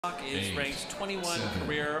Is ranked 21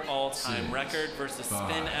 career all-time record versus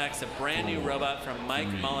SpinX, a brand new robot from Mike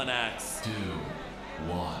Mullinax. 2,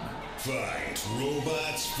 1. Fight,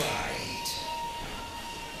 robots, fight.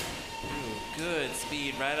 Ooh, good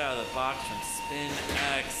speed right out of the box from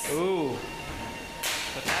SpinX. Ooh.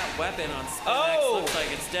 But that weapon on SpinX looks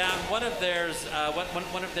like it's down. One of theirs,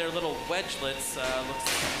 one of their little wedgelets looks like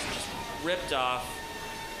it's just ripped off.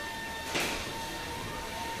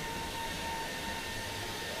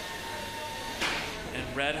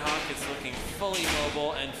 And Red Hawk is looking fully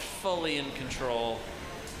mobile and fully in control.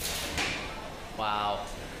 Wow.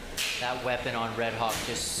 That weapon on Red Hawk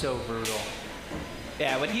just so brutal.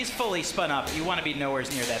 Yeah, when he's fully spun up, you want to be nowhere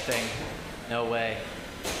near that thing. No way.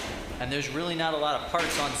 And there's really not a lot of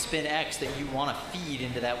parts on SpinX that you want to feed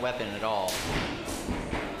into that weapon at all.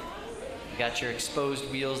 You got your exposed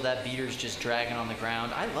wheels, that beater's just dragging on the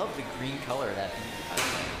ground. I love the green color of that beater, by the way.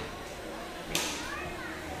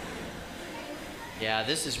 Yeah,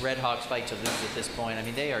 this is Red Hawk's fight to lose at this point. I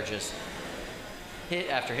mean, they are just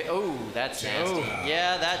hit after hit. Oh, that's nasty.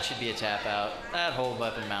 Yeah, that should be a tap out. That whole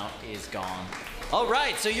weapon mount is gone. All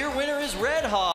right, so your winner is Red Hawk.